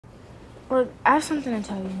Well, I have something to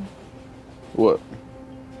tell you. What?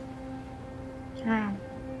 Yeah.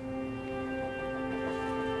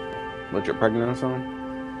 What, you're pregnant or something?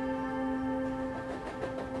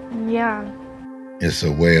 Yeah. It's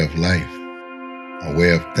a way of life, a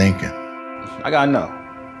way of thinking. I gotta know.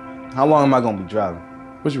 How long am I gonna be driving?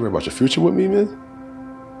 What, you worry about your future with me, man?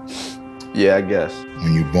 Yeah, I guess.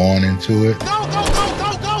 When you're born into it, Go!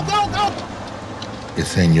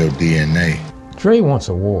 it's in your DNA. Dre wants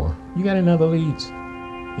a war. You got any other leads?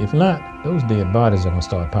 If not, those dead bodies are gonna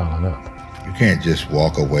start piling up. You can't just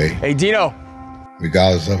walk away. Hey, Dino.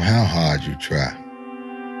 Regardless of how hard you try.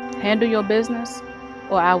 Handle your business,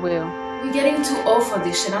 or I will. We're getting too old for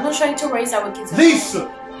this shit. I'm not trying to raise our kids. Lisa!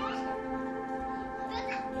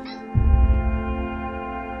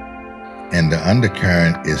 And the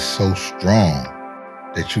undercurrent is so strong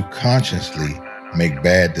that you consciously make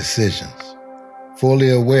bad decisions,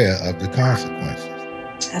 fully aware of the consequences.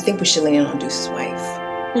 I think we should lean in on Deuce's wife.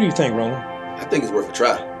 What do you think, Roland? I think it's worth a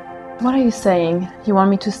try. What are you saying? You want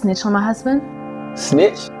me to snitch on my husband?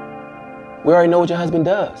 Snitch? We already know what your husband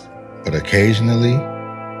does. But occasionally,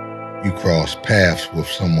 you cross paths with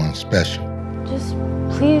someone special.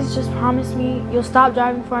 Please just promise me you'll stop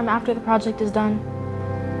driving for him after the project is done.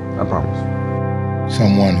 I promise.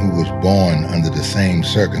 Someone who was born under the same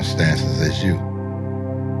circumstances as you.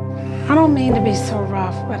 I don't mean to be so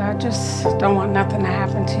rough, but I just don't want nothing to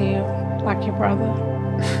happen to you, like your brother.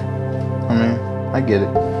 I mean, I get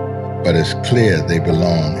it. But it's clear they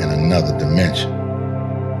belong in another dimension.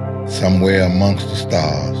 Somewhere amongst the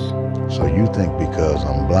stars. So you think because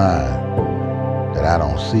I'm blind that I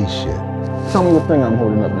don't see shit. Tell me what thing I'm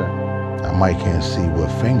holding up there. I might can't see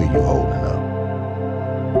what finger you holding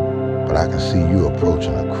up. But I can see you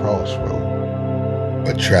approaching a crossroad.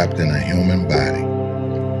 But trapped in a human body.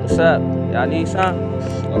 What's up? Y'all need something?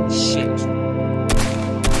 Oh, shit.